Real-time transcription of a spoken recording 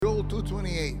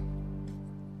2:28.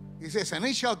 He says, and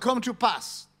it shall come to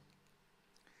pass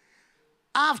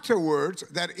afterwards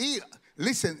that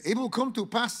listen, it will come to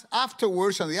pass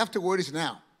afterwards, and the afterward is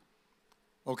now.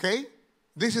 Okay?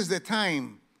 This is the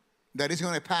time that it's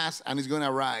going to pass and it's going to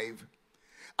arrive.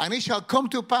 And it shall come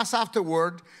to pass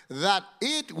afterward that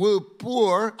it will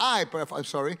pour,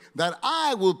 that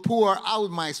I will pour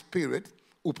out my spirit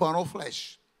upon all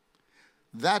flesh.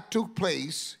 That took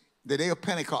place the day of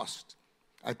Pentecost.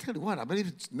 I tell you what, I believe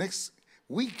it's next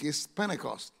week is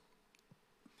Pentecost.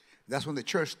 That's when the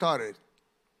church started.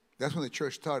 That's when the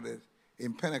church started,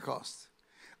 in Pentecost.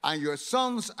 And your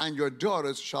sons and your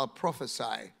daughters shall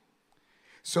prophesy.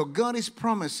 So God is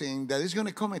promising that there's going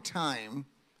to come a time,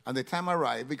 and the time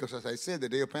arrived, because as I said, the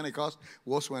day of Pentecost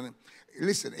was when,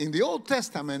 listen, in the Old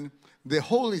Testament, the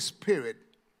Holy Spirit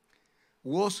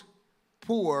was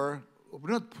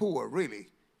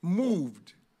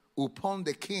moved upon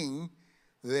the king,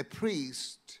 the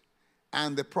priest,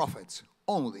 and the prophets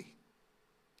only,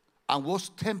 and was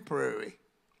temporary.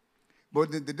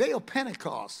 But in the day of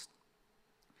Pentecost,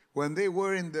 when they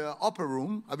were in the upper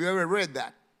room, have you ever read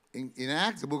that? In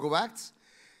Acts, the book of Acts?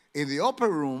 In the upper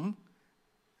room,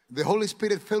 the Holy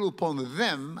Spirit fell upon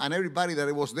them and everybody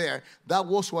that was there. That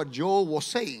was what Joel was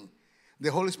saying.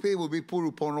 The Holy Spirit will be poured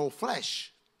upon all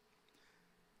flesh.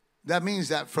 That means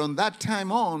that from that time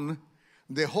on,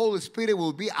 the Holy Spirit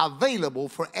will be available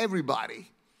for everybody.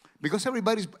 Because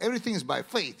everything is by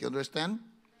faith, you understand?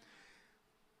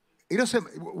 It doesn't,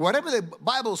 whatever the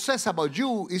Bible says about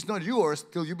you is not yours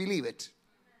till you believe it.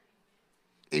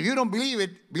 If you don't believe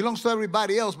it belongs to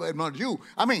everybody else, but not you.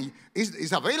 I mean,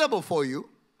 it's available for you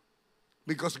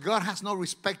because God has no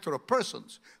respect of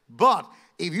persons. But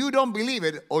if you don't believe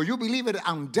it, or you believe it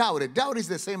and doubt it, doubt is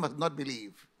the same as not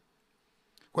believe.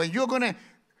 When you're going to,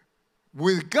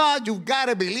 with God, you've got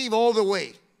to believe all the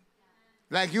way.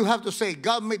 Like you have to say,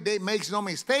 God makes no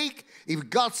mistake. If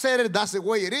God said it, that's the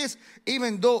way it is.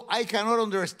 Even though I cannot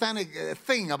understand a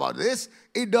thing about this,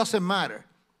 it doesn't matter.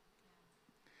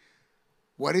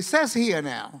 What it says here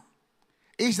now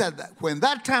is that when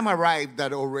that time arrived,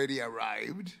 that already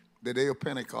arrived, the day of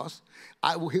Pentecost,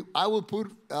 I will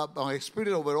put my spirit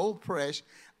over all flesh,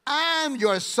 and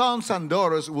your sons and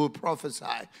daughters will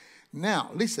prophesy.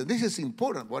 Now, listen, this is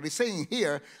important. What he's saying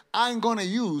here, I'm going to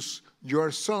use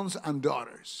your sons and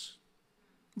daughters.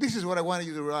 This is what I want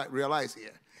you to realize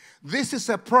here. This is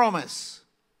a promise.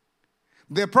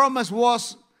 The promise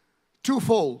was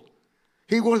twofold.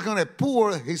 He was going to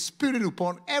pour his spirit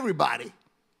upon everybody.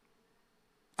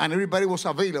 And everybody was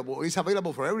available. It's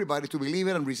available for everybody to believe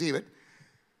it and receive it.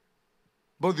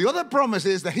 But the other promise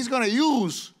is that he's going to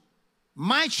use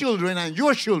my children and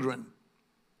your children.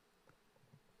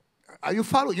 Are you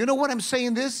following? You know what I'm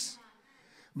saying this?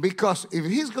 Because if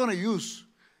he's going to use,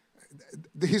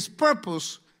 his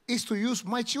purpose is to use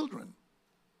my children.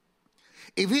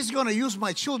 If he's going to use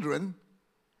my children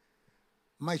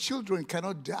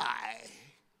cannot die.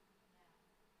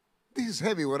 This is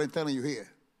heavy what I'm telling you here.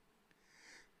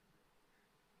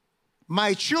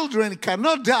 My children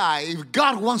cannot die if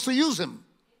God wants to use them.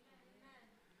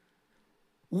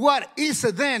 What is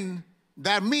it then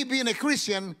that me being a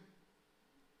Christian,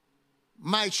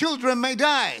 my children may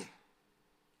die?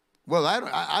 Well,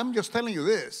 I'm just telling you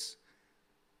this.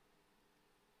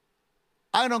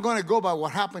 I'm not going to go by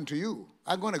what happened to you.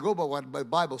 I'm going to go by what the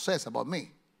Bible says about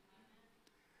me.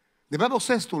 The Bible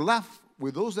says to laugh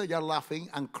with those that are laughing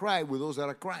and cry with those that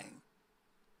are crying.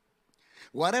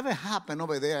 Whatever happened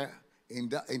over there in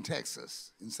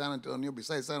Texas, in San Antonio,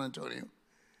 besides San Antonio,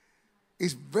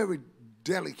 is very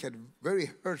delicate, very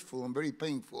hurtful, and very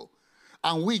painful.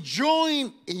 And we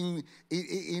join with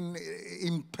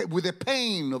the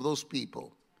pain of those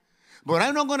people. But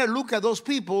I'm not going to look at those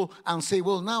people and say,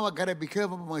 well, now I got to be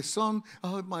careful with my son.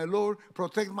 Oh, my Lord,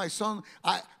 protect my son.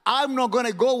 I'm not going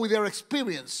to go with their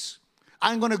experience.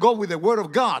 I'm going to go with the Word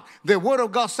of God. The Word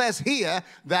of God says here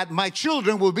that my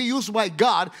children will be used by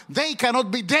God. They cannot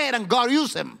be dead and God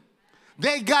use them.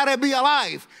 They got to be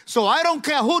alive. So I don't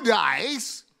care who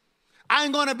dies.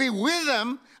 I'm going to be with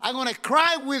them. I'm going to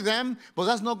cry with them. But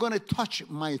that's not going to touch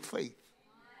my faith.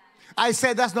 I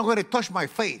said that's not going to touch my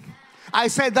faith. I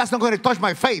said that's not going to touch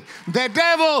my faith. The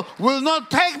devil will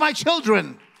not take my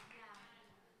children.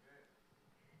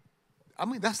 I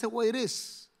mean, that's the way it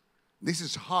is. This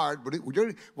is hard, but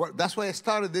that's why I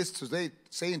started this today,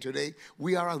 saying today,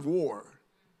 we are at war.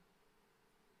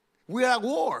 We are at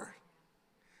war.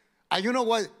 And you know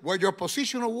what your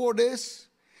position of war is?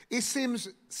 It seems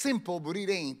simple, but it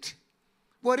ain't.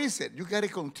 What is it? You got to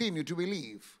continue to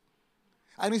believe.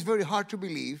 And it's very hard to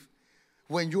believe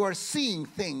when you are seeing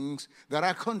things that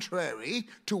are contrary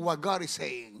to what God is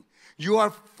saying. You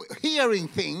are hearing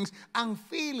things and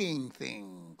feeling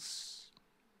things.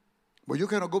 But you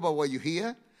cannot go by what you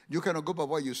hear, you cannot go by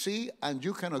what you see, and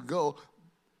you cannot go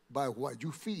by what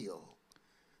you feel.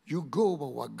 You go by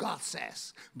what God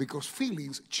says, because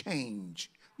feelings change.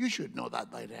 You should know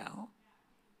that by now.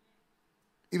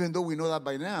 Even though we know that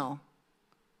by now,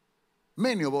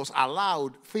 many of us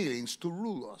allowed feelings to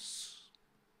rule us.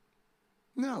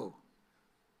 No.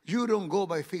 You don't go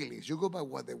by feelings. You go by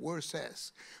what the word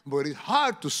says. But it's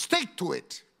hard to stick to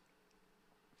it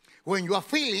when you are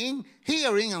feeling,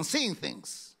 hearing, and seeing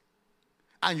things.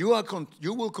 And you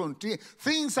will continue.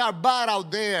 Things are bad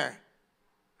out there.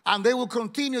 And they will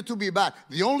continue to be bad.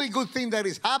 The only good thing that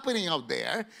is happening out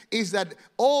there is that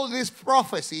all these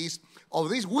prophecies of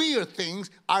these weird things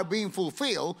are being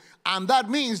fulfilled, and that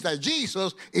means that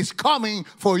Jesus is coming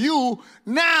for you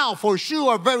now, for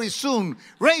sure, very soon.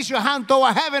 Raise your hand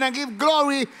toward heaven and give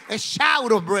glory a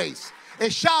shout of praise. A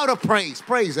shout of praise.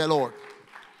 Praise the Lord.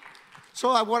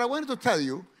 So what I wanted to tell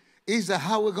you is that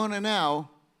how we're going to now,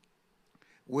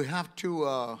 we have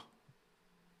to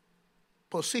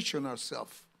position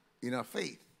ourselves in our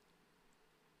faith.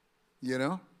 You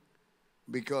know?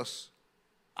 Because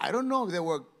I don't know if there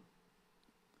were.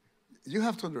 You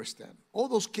have to understand, all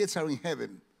those kids are in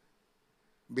heaven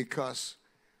because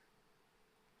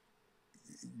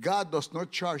God does not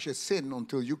charge a sin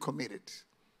until you commit it.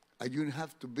 And you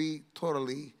have to be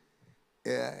totally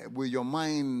with your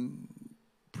mind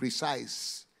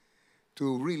precise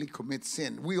to really commit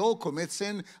sin. We all commit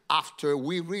sin after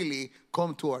we really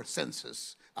come to our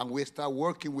senses. And we start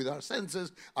working with our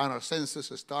senses, and our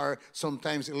senses start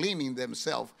sometimes leaning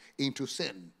themselves into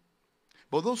sin.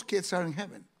 But those kids are in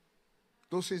heaven.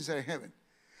 Those things are in heaven.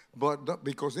 But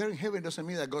because they're in heaven doesn't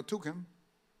mean that God took them.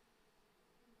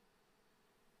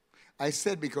 I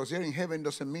said because they're in heaven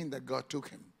doesn't mean that God took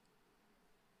him.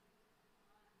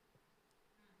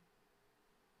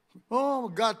 Oh,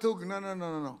 God took.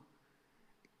 No.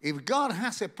 If God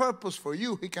has a purpose for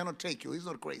you, he cannot take you. He's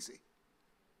not crazy.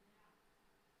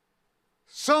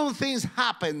 Some things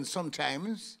happen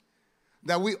sometimes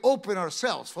that we open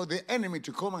ourselves for the enemy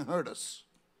to come and hurt us.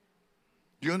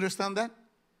 Do you understand that?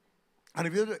 And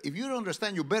if you don't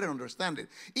understand, you better understand it.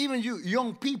 Even you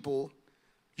young people,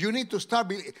 you need to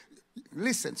start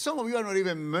listen, some of you are not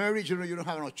even married, you don't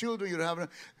have no children,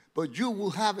 but you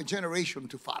will have a generation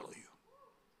to follow you.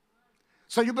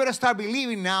 So you better start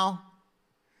believing now,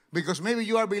 because maybe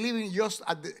you are believing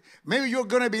maybe you're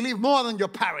going to believe more than your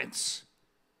parents.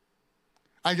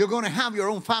 And you're going to have your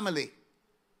own family.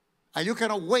 And you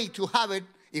cannot wait to have it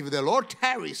if the Lord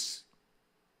tarries.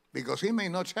 Because he may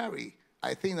not tarry.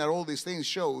 I think that all these things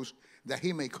shows that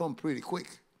he may come pretty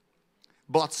quick.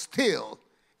 But still,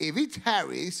 if he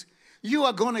tarries, you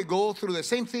are going to go through the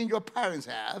same thing your parents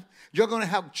have. You're going to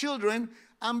have children.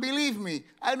 And believe me,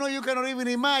 I know you cannot even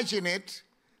imagine it,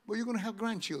 but you're going to have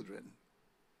grandchildren.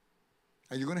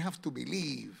 And you're going to have to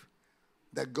believe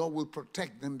that God will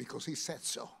protect them because he said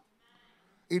so.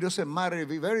 It doesn't matter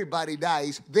if everybody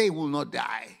dies, they will not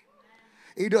die.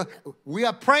 We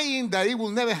are praying that it will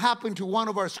never happen to one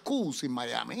of our schools in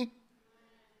Miami.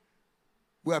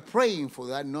 We are praying for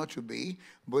that not to be.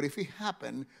 But if it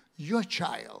happened, your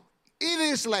child, it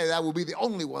is like that, will be the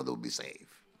only one that will be saved.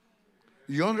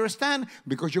 You understand?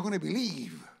 Because you're going to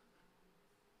believe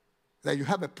that you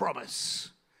have a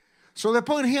promise. So the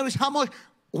point here is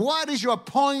what is your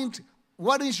point?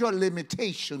 What is your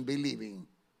limitation believing?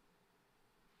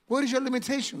 What is your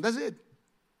limitation? That's it.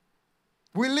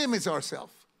 We limit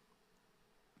ourselves.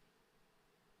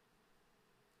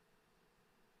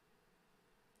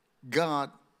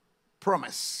 God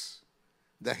promised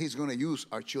that he's going to use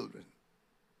our children.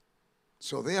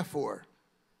 So therefore,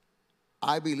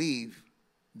 I believe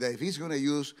that if he's going to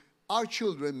use our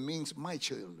children means my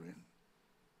children.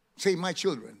 Say my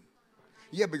children.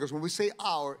 Yeah, because when we say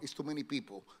our, it's too many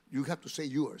people. You have to say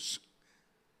yours.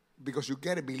 Because you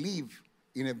got to believe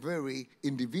in a very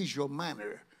individual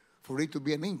manner for it to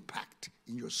be an impact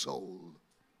in your soul.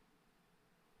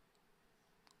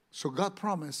 So God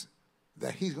promised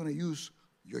that he's going to use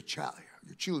your child,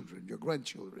 your children, your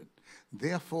grandchildren.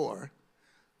 Therefore,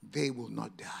 they will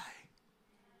not die.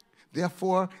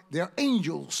 Therefore, there are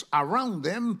angels around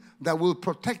them that will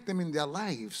protect them in their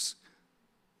lives.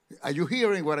 Are you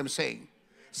hearing what I'm saying?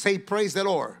 Say, praise the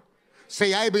Lord.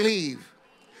 Say, I believe.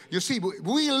 You see,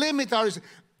 we limit ourselves.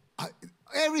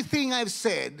 Everything I've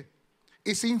said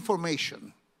is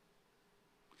information.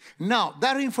 Now,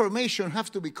 that information has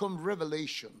to become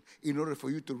revelation in order for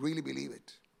you to really believe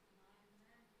it.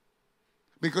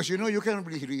 Because you know you can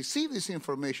receive this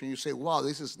information. You say, wow,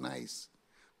 this is nice.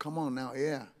 Come on now,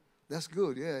 yeah. That's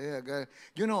good. Yeah, yeah. God.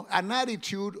 You know, an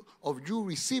attitude of you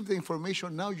receive the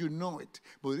information, now you know it.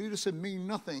 But it doesn't mean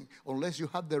nothing unless you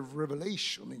have the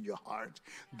revelation in your heart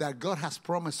that God has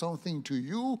promised something to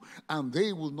you and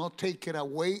they will not take it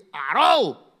away at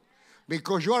all.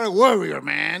 Because you're a warrior,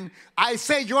 man. I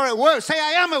say you're a warrior. Say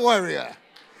I am a warrior.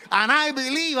 And I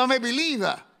believe I'm a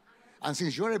believer. And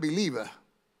since you're a believer,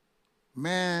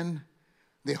 man,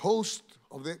 the host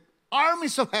of the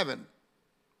armies of heaven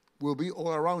will be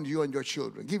all around you and your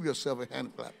children. Give yourself a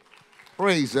hand clap.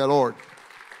 Praise the Lord.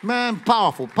 Man,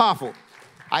 powerful, powerful.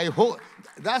 I hope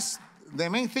that's the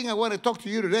main thing I want to talk to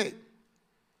you today.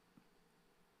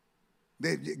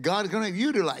 That God is going to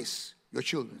utilize your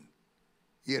children,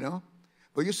 you know.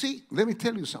 But you see, let me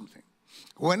tell you something.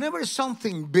 Whenever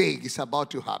something big is about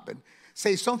to happen,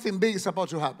 say something big is about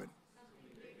to happen.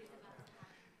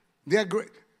 They are great.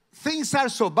 Things are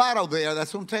so bad out there that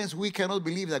sometimes we cannot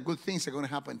believe that good things are going to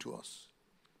happen to us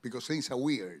because things are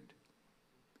weird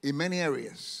in many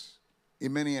areas.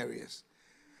 In many areas.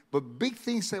 But big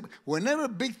things, whenever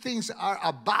big things are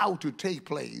about to take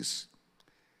place,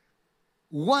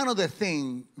 one of the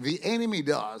things the enemy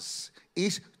does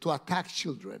is to attack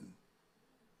children.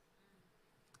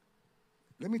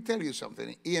 Let me tell you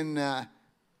something. In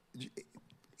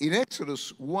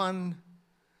Exodus 1,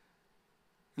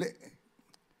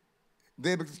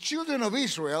 the children of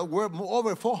Israel were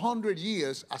over 400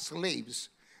 years as slaves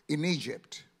in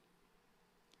Egypt.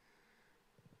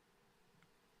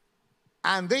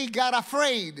 And they got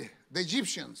afraid, the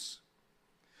Egyptians,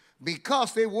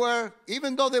 because they were,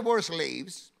 even though they were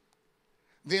slaves,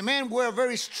 the men were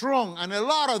very strong, and a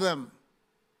lot of them.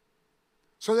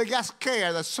 So they got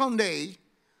scared that someday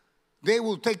they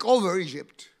will take over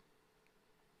Egypt.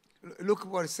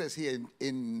 Look what it says here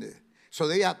so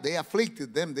they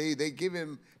afflicted them. They give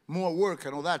them more work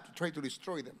and all that to try to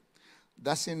destroy them.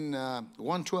 That's in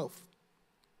 1:12.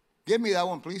 Give me that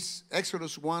one, please.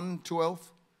 Exodus 1:12.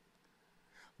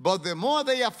 But the more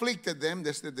they afflicted them,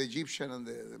 that's the Egyptian and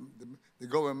the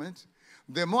government,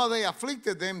 the more they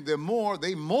afflicted them, the more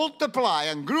they multiply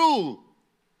and grew.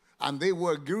 And they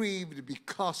were grieved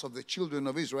because of the children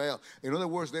of Israel. In other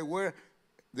words, they were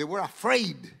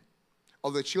afraid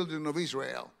of the children of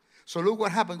Israel. So look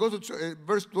what happened. Go to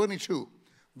verse 22.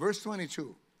 Verse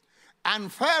 22.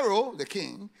 And Pharaoh, the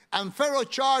king, and Pharaoh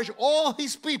charged all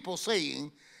his people,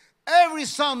 saying, every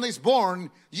son is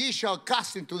born, ye shall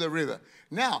cast into the river.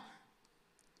 Now,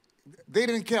 they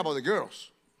didn't care about the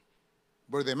girls.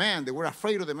 But the man, they were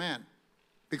afraid of the man.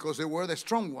 Because they were the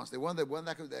strong ones. They were the one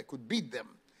that could beat them.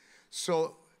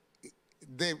 So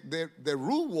the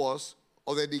rule was,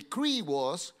 or the decree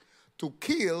was, to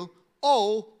kill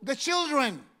all the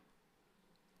children.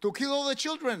 To kill all the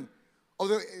children of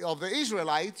the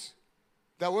Israelites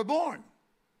that were born.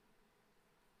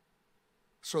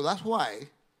 So that's why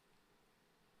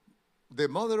the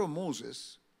mother of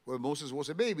Moses, when Moses was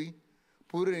a baby,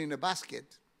 put it in a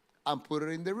basket and put it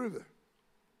in the river.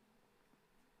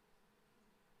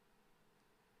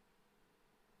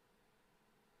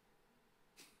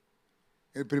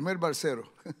 El primer balsero.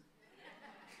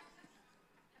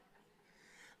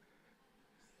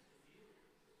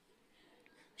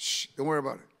 Shh, don't worry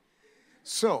about it.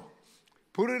 So,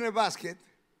 put it in a basket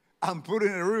and put it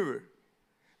in a river.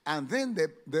 And then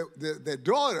the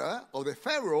daughter of the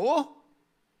Pharaoh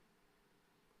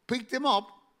picked him up,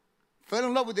 fell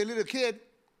in love with the little kid,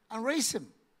 and raised him.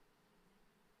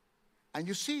 And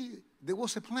you see, there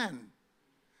was a plan.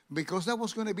 Because that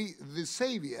was going to be the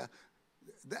Savior.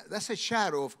 That's a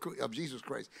shadow of Jesus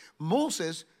Christ.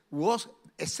 Moses was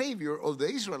a savior of the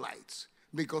Israelites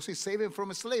because he saved them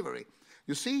from slavery.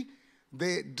 You see,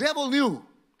 the devil knew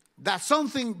that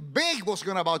something big was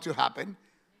about to happen,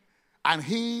 and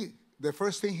the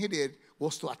first thing he did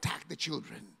was to attack the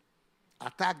children.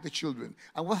 Attack the children.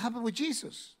 And what happened with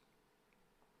Jesus?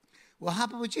 What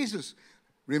happened with Jesus?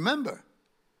 Remember,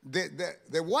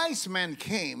 the wise men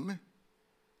came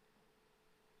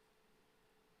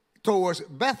towards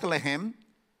Bethlehem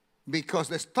because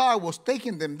the star was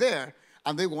taking them there,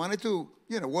 and they wanted to,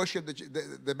 worship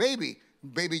the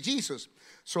baby Jesus.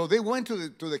 So they went to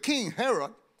the king,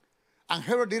 Herod, and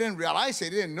Herod didn't realize it,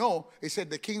 didn't know. He said,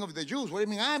 the king of the Jews. What do you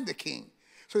mean I'm the king?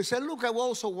 So he said, look, I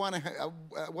also want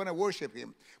to worship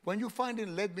him. When you find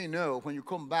him, let me know. When you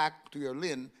come back to your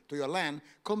land,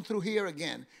 come through here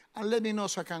again, and let me know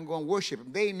so I can go and worship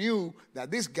him. They knew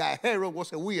that this guy, Herod,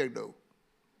 was a weirdo.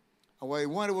 And what he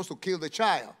wanted was to kill the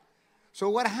child. So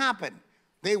what happened?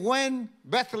 They went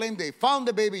Bethlehem. They found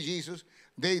the baby Jesus.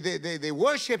 They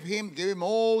worshiped him, gave him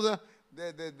all the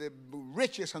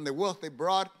riches and the wealth they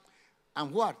brought.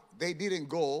 And what? They didn't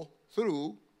go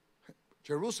through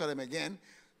Jerusalem again.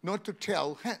 not to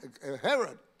tell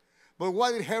Herod. But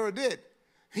what did Herod did?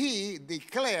 He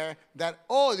declared that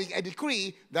a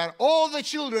decree that all the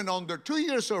children under 2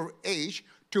 years of age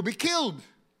to be killed.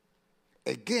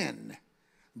 Again,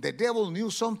 the devil knew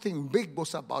something big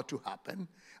was about to happen,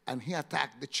 and he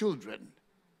attacked the children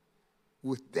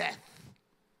with death.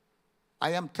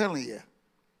 I am telling you,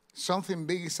 something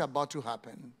big is about to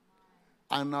happen,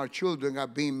 and our children are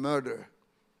being murdered.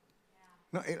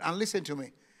 No, and listen to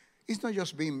me. It's not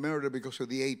just being murdered because of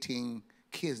the 18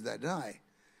 kids that die,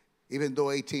 even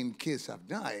though 18 kids have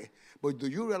died. But do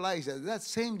you realize that that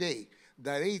same day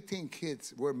that 18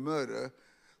 kids were murdered,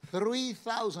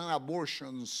 3,000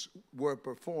 abortions were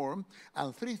performed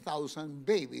and 3,000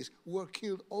 babies were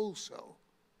killed also?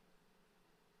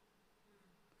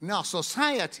 Now,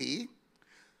 society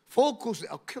focused,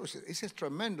 of course, it's a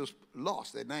tremendous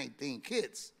loss, the 19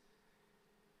 kids.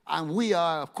 And we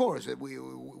are, of course,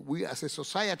 we as a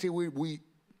society, we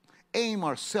aim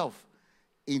ourselves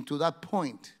into that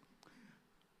point.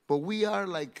 But we are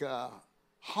like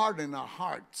harden our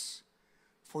hearts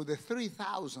for the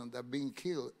 3,000 that are being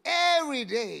killed every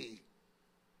day.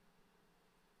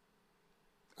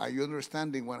 Are you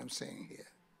understanding what I'm saying here?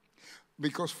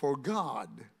 Because for God,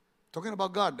 talking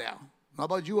about God now, not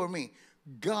about you or me,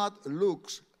 God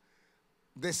looks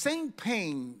the same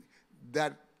pain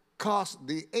that caused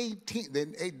the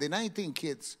 19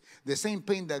 kids, the same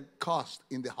pain that caused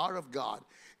in the heart of God,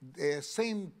 the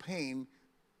same pain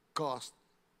caused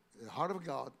the heart of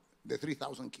God, the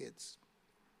 3,000 kids.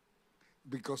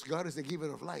 Because God is the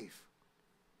giver of life.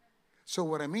 So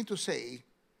what I mean to say,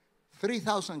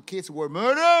 3,000 kids were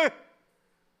murdered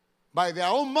by their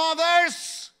own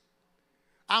mothers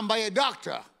and by a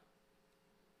doctor.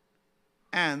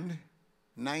 And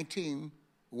 19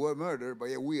 were murdered by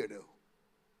a weirdo.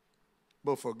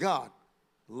 But for God,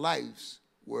 lives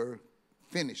were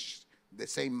finished the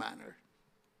same manner.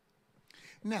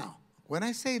 Now, when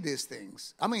I say these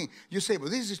things, I mean, you say, well,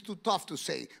 this is too tough to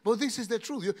say. But this is the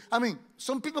truth. I mean,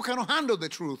 some people cannot handle the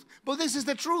truth. But this is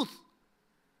the truth.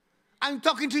 I'm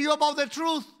talking to you about the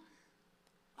truth.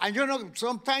 And you know,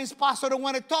 sometimes pastors don't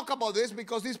want to talk about this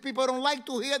because these people don't like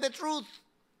to hear the truth.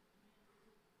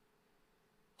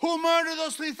 Who murdered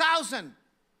those 3,000?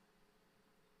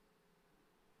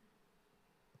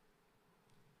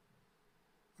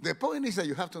 The point is that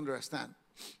you have to understand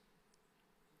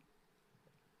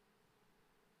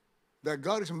that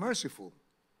God is merciful.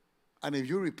 And if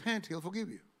you repent, He'll forgive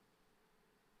you.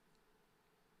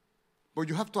 But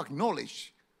you have to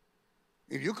acknowledge,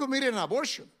 if you committed an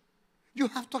abortion, you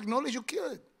have to acknowledge you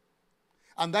killed it.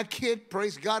 And that kid,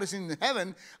 praise God, is in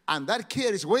heaven, and that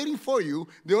kid is waiting for you.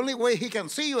 The only way he can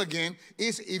see you again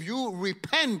is if you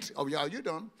repent of how you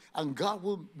done, and God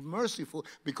will be merciful,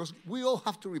 because we all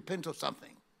have to repent of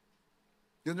something.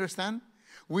 You understand?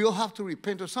 We all have to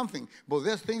repent of something, but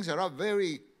there's things that are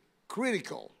very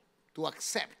critical to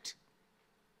accept.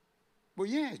 But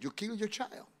yeah, you killed your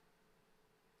child.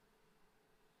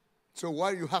 So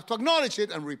why you have to acknowledge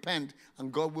it and repent,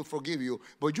 and God will forgive you.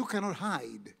 But you cannot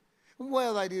hide.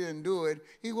 Well, I didn't do it.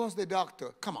 He was the doctor.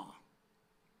 Come on.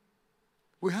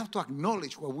 We have to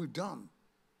acknowledge what we've done.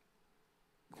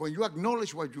 When you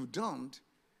acknowledge what you've done,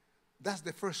 that's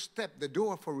the first step, the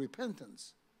door for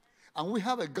repentance. And we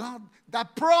have a God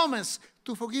that promised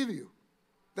to forgive you.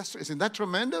 Isn't that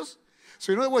tremendous?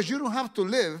 So in other words, you don't have to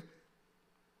live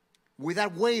with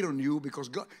that weight on you, because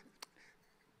God,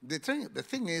 the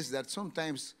thing is that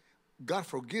sometimes God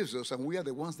forgives us and we are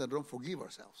the ones that don't forgive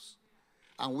ourselves.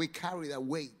 And we carry that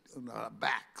weight on our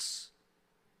backs.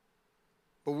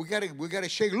 But we gotta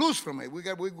shake loose from it. We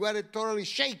gotta totally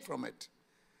shake from it.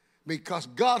 Because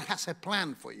God has a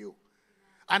plan for you.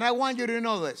 And I want you to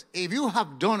know this. If you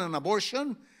have done an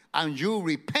abortion and you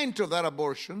repent of that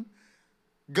abortion,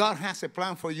 God has a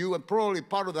plan for you, and probably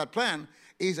part of that plan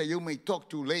is that you may talk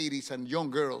to ladies and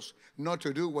young girls not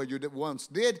to do what you once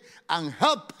did, and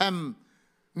help them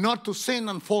not to sin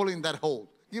and fall in that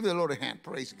hole. Give the Lord a hand.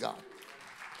 Praise God.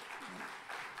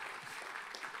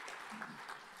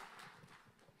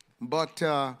 But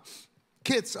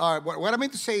kids are, what I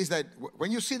mean to say is that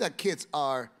when you see that kids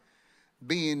are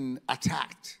being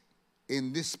attacked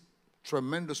in this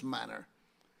tremendous manner,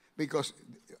 because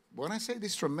when I say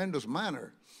this tremendous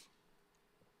manner,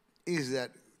 is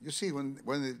that, you see, when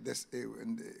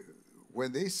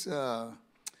this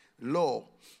law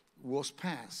was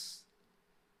passed,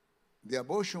 the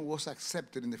abortion was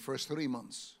accepted in the first 3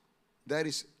 months. That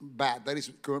is bad. That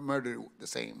is murder the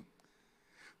same.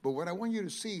 But what I want you to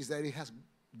see is that it has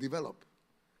developed.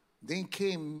 Then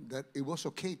came that it was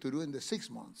okay to do in the 6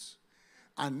 months.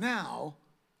 And now,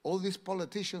 all these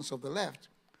politicians of the left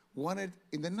wanted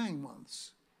in the 9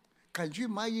 months. Can you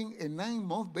imagine a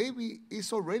 9-month baby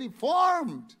is already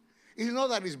formed? It's not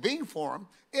that it's being formed.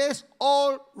 It's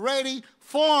already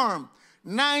formed.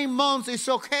 9 months is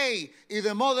okay. If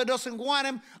the mother doesn't want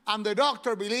him and the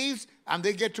doctor believes and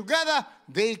they get together,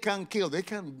 they can kill. They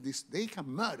can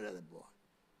murder the boy.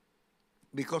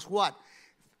 Because what?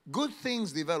 Good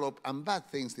things develop and bad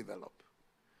things develop.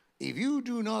 If you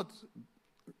don't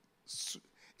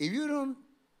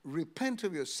repent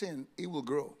of your sin, it will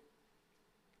grow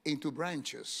into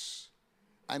branches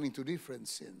and into different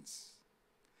sins.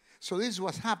 So this is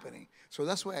what's happening. So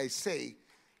that's why I say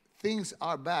things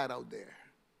are bad out there.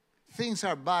 Things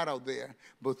are bad out there,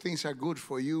 but things are good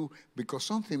for you because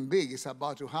something big is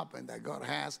about to happen that God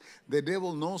has. The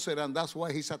devil knows it, and that's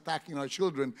why he's attacking our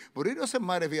children. But it doesn't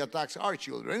matter if he attacks our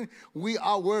children. We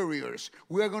are warriors.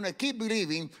 We are going to keep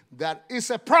believing that it's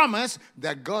a promise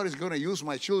that God is going to use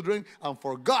my children, and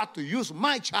for God to use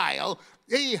my child,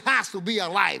 he has to be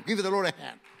alive. Give the Lord a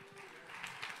hand.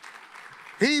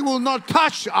 He will not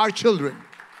touch our children.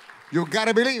 You got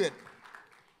to believe it.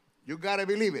 You got to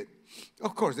believe it.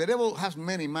 Of course, the devil has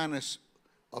many manners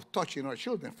of touching our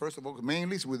children. First of all,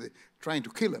 mainly is with trying to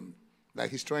kill them,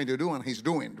 like he's trying to do and he's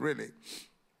doing, really.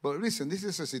 But listen, this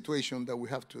is a situation that we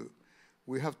have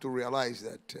to realize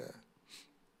that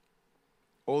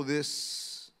all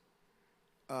this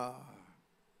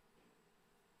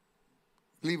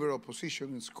liberal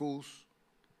opposition in schools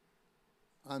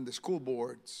and the school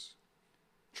boards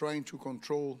trying to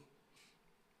control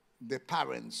the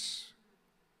parents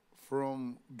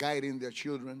from guiding their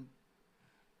children,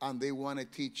 and they want to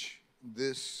teach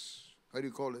this, how do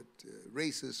you call it,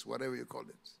 racist, whatever you call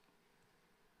it.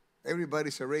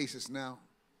 Everybody's a racist now.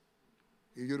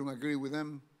 If you don't agree with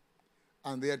them,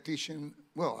 and they are teaching,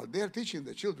 well, they are teaching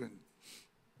the children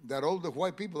that all the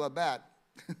white people are bad,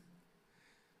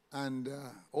 and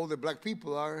all the black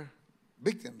people are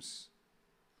victims.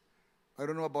 I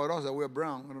don't know about us that we're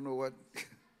brown. I don't know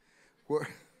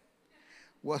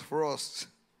what's for us.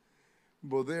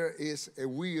 But there is a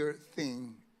weird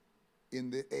thing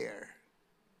in the air.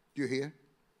 You hear?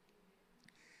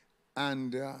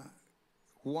 And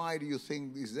why do you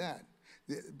think is that?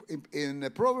 In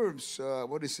Proverbs,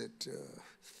 what is it?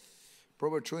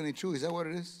 Proverbs 22, is that what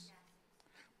it is?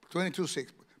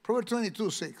 22:6. Proverbs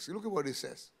 22:6. Look at what it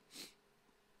says.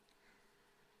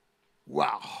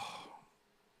 Wow.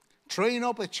 Train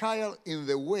up a child in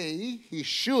the way he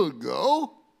should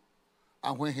go,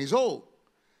 and when he's old,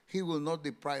 he will not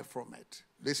depart from it.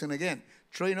 Listen again.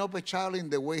 Train up a child in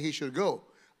the way he should go,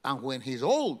 and when he's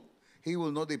old, he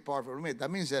will not depart from it.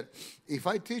 That means that if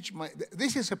I teach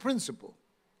this is a principle.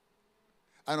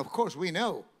 And of course, we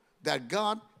know that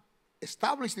God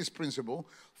established this principle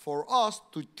for us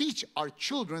to teach our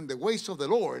children the ways of the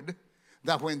Lord,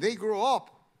 that when they grow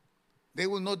up, they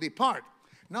will not depart.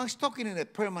 Now, he's talking in a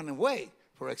permanent way.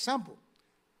 For example,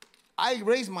 I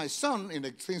raised my son in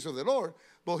the things of the Lord,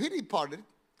 but he departed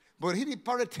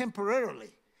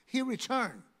temporarily. He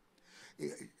returned.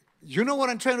 You know what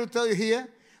I'm trying to tell you here?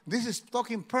 This is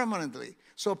talking permanently.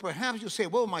 So perhaps you say,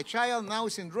 well, my child now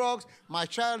is in drugs. My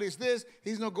child is this.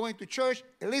 He's not going to church.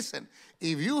 Listen,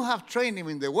 if you have trained him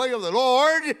in the way of the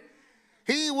Lord,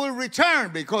 he will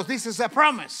return, because this is a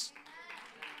promise.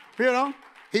 You know,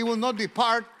 he will not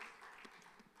depart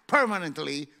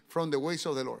permanently from the ways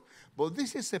of the Lord. But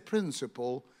this is a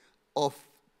principle of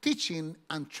teaching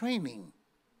and training.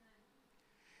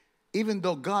 Even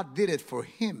though God did it for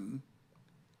him,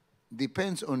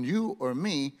 depends on you or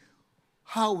me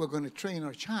how we're going to train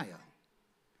our child.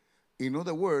 In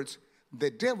other words,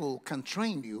 the devil can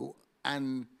train you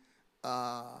and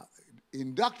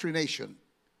indoctrination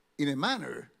in a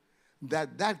manner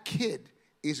that that kid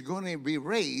is going to be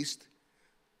raised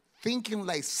thinking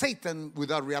like Satan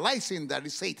without realizing that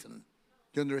it's Satan.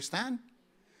 You understand?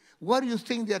 What do you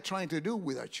think they're trying to do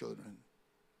with our children?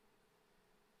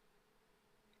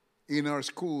 In our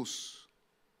schools,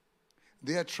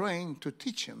 they are trying to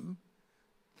teach them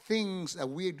things that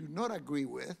we do not agree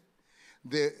with.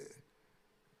 The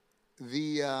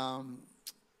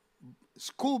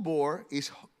school board is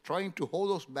trying to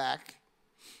hold us back,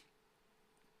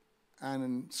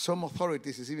 and some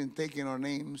authorities is even taking our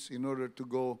names in order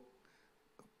to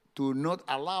not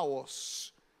allow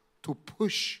us to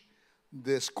push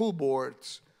the school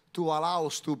boards to allow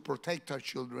us to protect our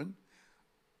children,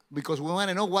 because we want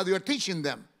to know what you're teaching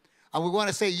them. And we want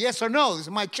to say yes or no. This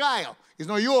is my child. It's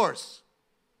not yours.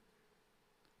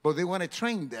 But they want to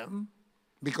train them,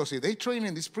 because if they train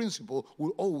in this principle,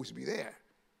 will always be there.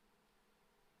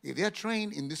 If they are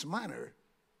trained in this manner,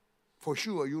 for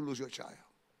sure you lose your child,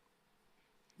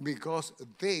 because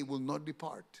they will not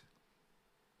depart.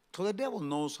 So the devil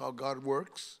knows how God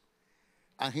works.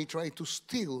 And he tried to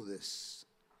steal this.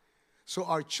 So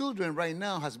our children right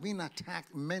now has been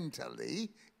attacked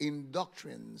mentally in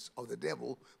doctrines of the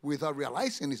devil without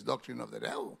realizing it's doctrine of the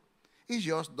devil. It's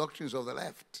just doctrines of the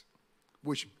left,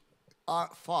 which are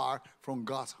far from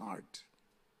God's heart.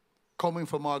 Coming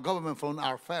from our government, from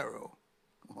our Pharaoh.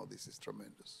 Oh, this is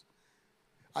tremendous.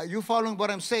 Are you following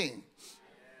what I'm saying?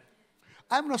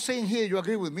 I'm not saying here you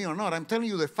agree with me or not. I'm telling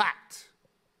you the fact.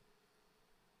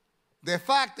 The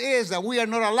fact is that we are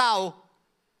not allowed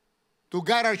to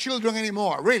guide our children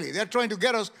anymore. Really, they're trying to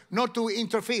get us not to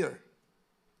interfere.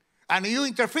 And if you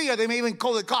interfere, they may even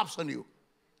call the cops on you.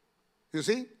 You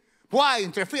see? Why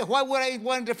interfere? Why would I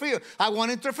want to interfere? I want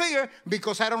to interfere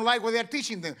because I don't like what they're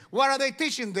teaching them. What are they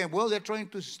teaching them? Well, they're trying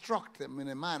to instruct them in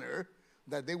a manner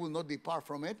that they will not depart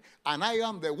from it. And I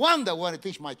am the one that want to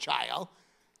teach my child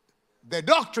the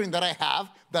doctrine that I have,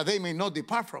 that they may not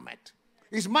depart from it.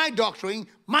 It's my doctrine,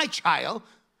 my child,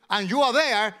 and you are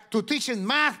there to teach in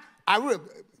math,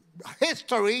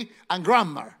 history, and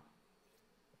grammar.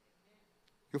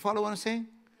 You follow what I'm saying?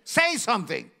 Say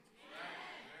something.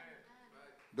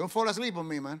 Don't fall asleep on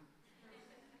me, man.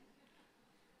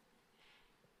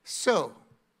 So,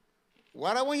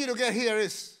 what I want you to get here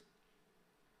is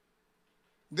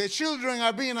the children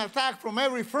are being attacked from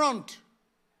every front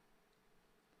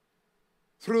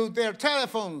through their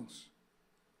telephones,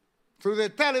 through the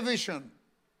television,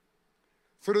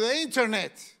 through the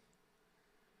internet,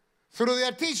 through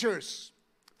their teachers,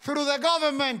 through the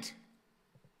government.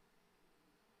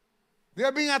 They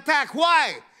are being attacked.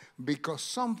 Why? Because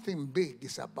something big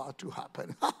is about to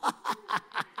happen.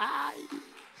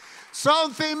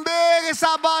 Something big is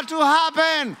about to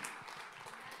happen.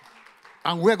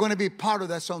 And we're going to be part of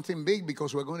that something big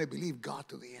because we're going to believe God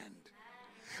to the end.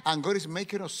 And God is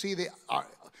making us see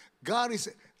God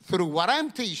is, through what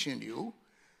I'm teaching you,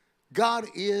 God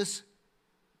is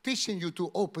teaching you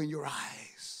to open your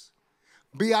eyes.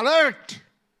 Be alert.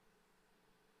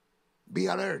 Be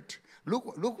alert.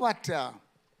 Look what,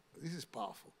 this is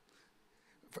powerful.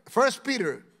 1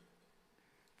 Peter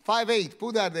 5:8,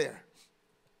 put that there.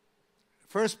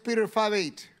 1 Peter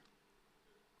 5:8.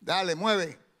 Dale,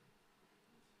 mueve.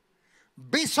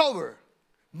 Be sober.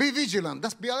 Be vigilant.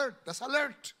 That's be alert. That's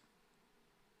alert.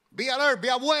 Be alert. Be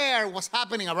aware of what's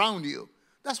happening around you.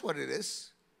 That's what it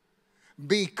is.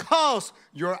 Because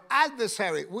your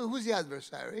adversary, who's the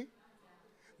adversary?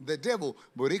 The devil.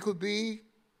 But it could be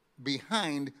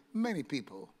behind many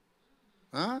people.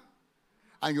 Huh?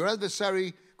 And your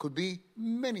adversary could be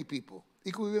many people.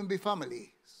 It could even be families,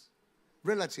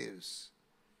 relatives.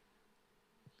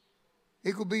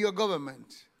 It could be your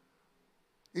government.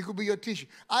 It could be your teacher.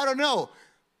 I don't know.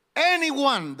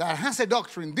 Anyone that has a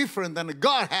doctrine different than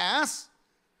God has,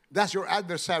 that's your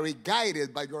adversary,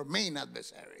 guided by your main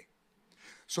adversary.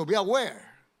 So be aware.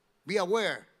 Be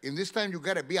aware. In this time, you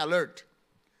got to be alert.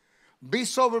 Be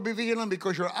sober, be vigilant,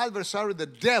 because your adversary, the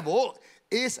devil,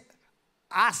 is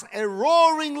as a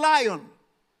roaring lion,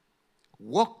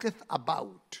 walketh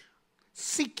about,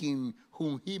 seeking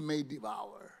whom he may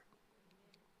devour.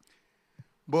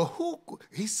 But who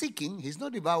he's seeking, he's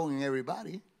not devouring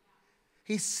everybody.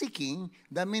 He's seeking.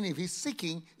 That means if he's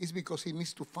seeking, it's because he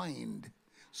needs to find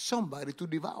somebody to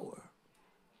devour.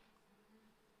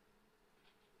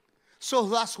 So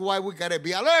that's why we got to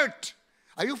be alert.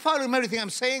 Are you following everything I'm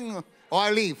saying? Or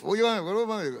I leave? Where you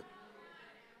want to go?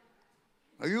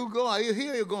 Are you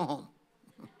here or you go home?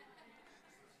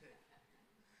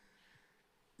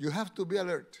 You have to be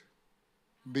alert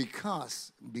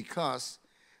because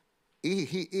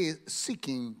he is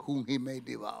seeking whom he may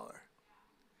devour.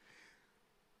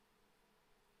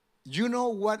 You know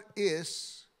what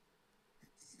is,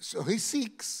 so he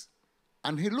seeks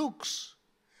and he looks.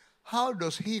 How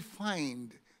does he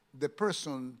find the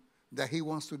person that he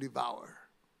wants to devour?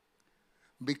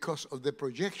 Because of the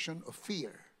projection of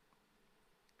fear.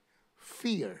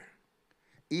 Fear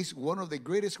is one of the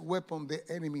greatest weapons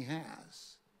the enemy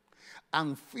has.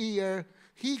 And fear,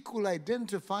 he could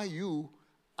identify you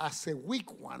as a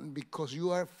weak one because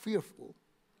you are fearful.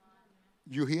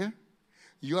 You hear?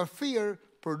 Your fear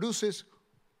produces,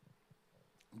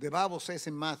 the Bible says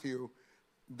in Matthew,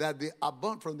 that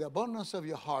from the abundance of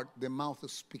your heart, the mouth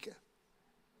speaketh.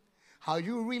 How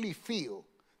you really feel,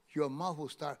 your mouth will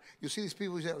start. You see these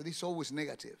people say, this is always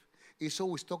negative. He's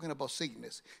always talking about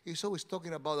sickness. He's always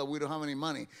talking about that we don't have any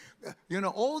money. You know,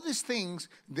 all these things,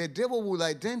 the devil will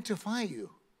identify you.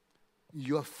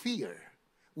 Your fear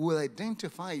will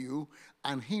identify you,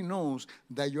 and he knows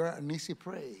that you're an easy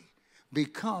prey.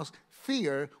 Because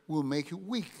fear will make you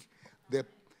weak.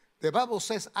 The Bible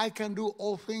says, I can do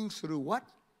all things through what?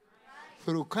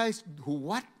 Through Christ who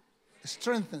what?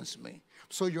 Strengthens me.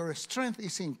 So your strength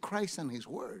is in Christ and His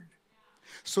Word.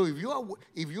 So if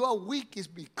you are weak, it's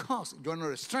because you are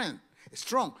not strong.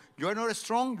 You are not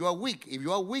strong, you are weak. If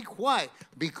you are weak, why?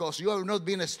 Because you are not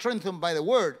being strengthened by the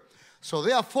Word. So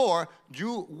therefore,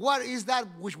 what is that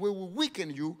which will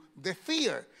weaken you? The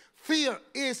fear. Fear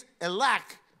is a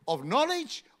lack of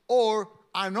knowledge or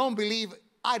an unbelief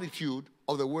attitude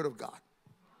of the Word of God.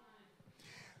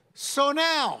 So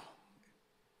now,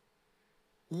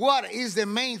 what is the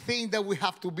main thing that we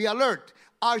have to be alert?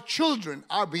 Our children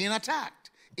are being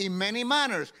attacked in many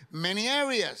manners, many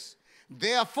areas.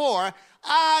 Therefore,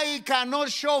 I cannot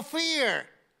show fear.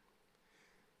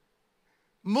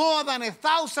 More than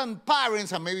 1,000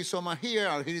 parents, and maybe someone here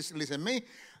or here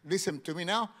listen to me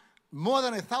now. More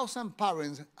than 1,000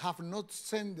 parents have not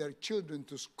sent their children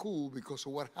to school because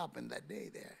of what happened that day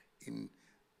there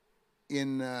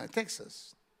in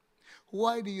Texas.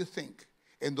 Why do you think?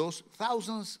 And those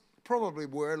thousands probably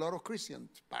were a lot of Christian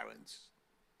parents.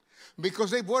 Because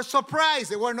they were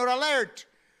surprised. They were not alert.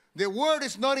 The Word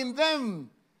is not in them.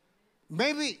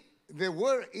 Maybe the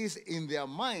Word is in their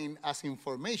mind as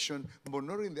information, but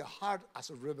not in their heart as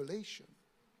a revelation.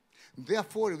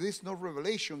 Therefore, if there is no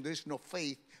revelation, there is no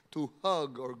faith to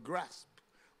hug or grasp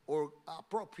or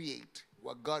appropriate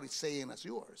what God is saying as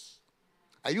yours.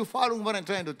 Are you following what I'm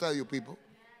trying to tell you, people?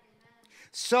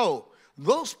 So,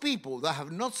 those people that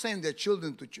have not sent their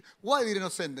children to church, why did they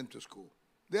not send them to school?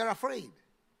 They are afraid.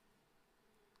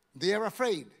 They are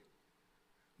afraid.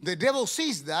 The devil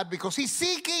sees that because he's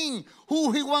seeking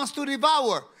who he wants to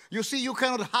devour. You see, you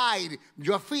cannot hide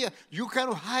your fear. You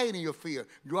cannot hide in your fear.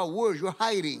 You are worse. You're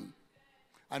hiding.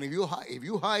 And if you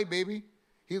hide, baby,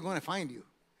 he's going to find you.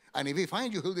 And if he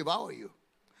finds you, he'll devour you.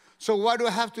 So what do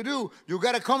I have to do? You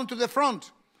got to come to the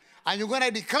front. And you're going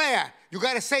to declare, you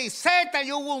got to say, Satan,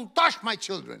 you won't touch my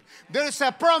children. There is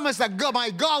a promise that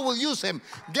my God will use him.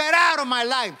 Get out of my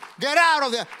life. Get out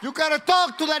of there. You got to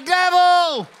talk to the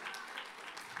devil.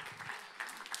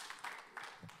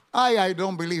 I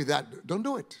don't believe that. Don't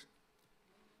do it.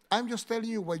 I'm just telling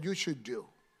you what you should do.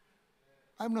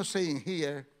 I'm not saying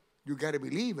here you got to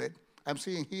believe it. I'm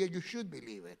saying here you should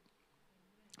believe it.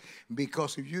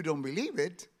 Because if you don't believe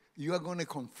it, you are going to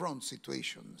confront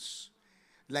situations.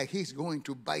 Like he's going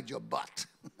to bite your butt.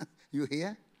 You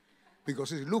hear?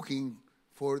 Because he's looking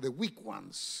for the weak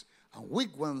ones. And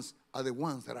weak ones are the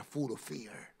ones that are full of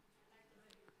fear.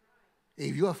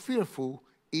 If you are fearful,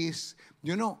 if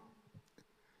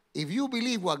you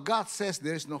believe what God says,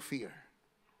 there is no fear.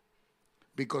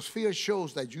 Because fear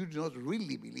shows that you do not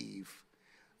really believe,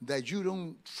 that you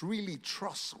don't really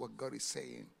trust what God is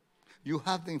saying. You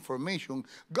have the information.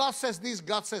 God says this,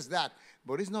 God says that.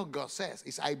 But it's not God says.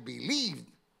 It's I believe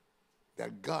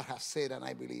that God has said and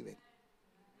I believe it.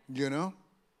 You know?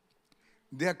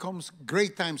 There comes,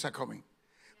 great times are coming.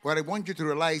 But I want you to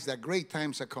realize that great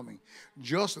times are coming.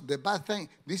 Just the bad thing,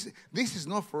 this is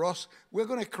not for us. We're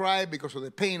going to cry because of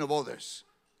the pain of others.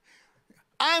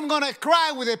 I'm going to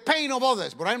cry with the pain of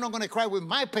others, but I'm not going to cry with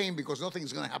my pain because nothing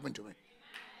is going to happen to me.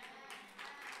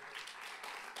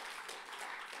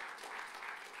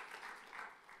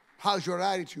 How's your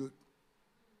attitude?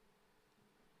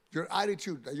 Your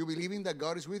attitude, are you believing that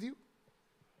God is with you?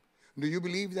 Do you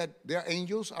believe that there are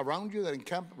angels around you that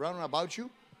encamp round about you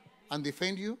and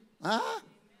defend you? Huh?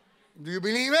 Do you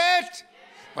believe it?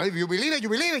 Well, if you believe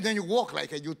it, then you walk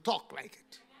like it, you talk like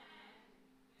it.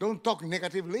 Don't talk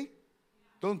negatively.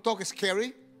 Don't talk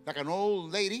scary, like an old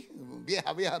lady. Do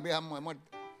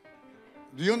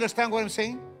you understand what I'm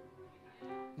saying?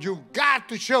 You've got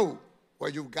to show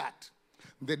what you've got.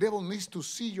 The devil needs to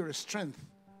see your strength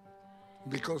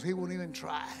because he won't even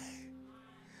try.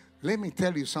 Let me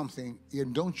tell you something,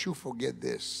 and don't you forget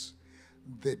this.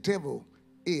 The devil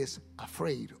is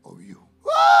afraid of you.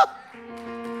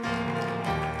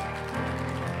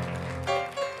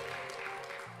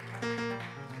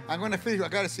 I'm going to finish. I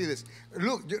got to see this.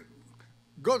 Look,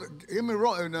 go, give me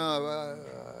Revelation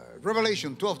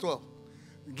 12:12.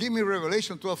 Give me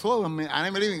Revelation 12:12, and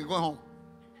I'm leaving. Go home.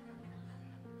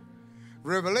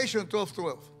 Revelation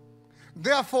 12:12.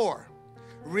 Therefore,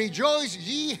 rejoice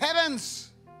ye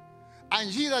heavens, and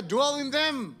ye that dwell in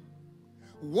them.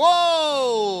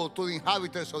 Woe to the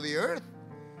inhabitants of the earth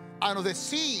and of the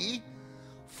sea,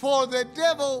 for the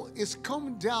devil is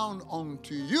come down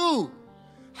unto you,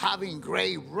 having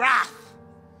great wrath,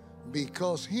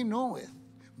 because he knoweth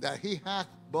that he hath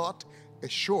but a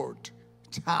short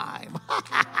time.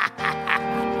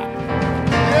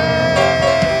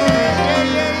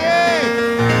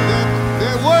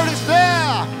 The word is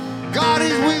there. God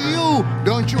is with you.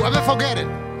 Don't you ever forget it.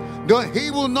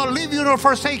 He will not leave you nor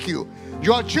forsake you.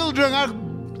 Your children are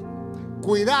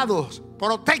cuidados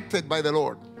protected by the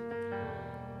Lord.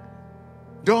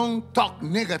 Don't talk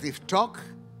negative talk.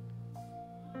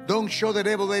 Don't show the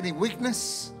devil any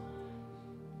weakness.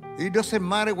 It doesn't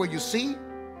matter what you see.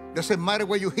 Doesn't matter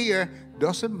what you hear.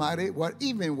 Doesn't matter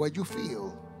even what you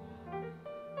feel.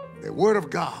 The Word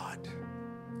of God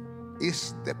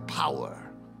is the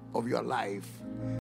power of your life.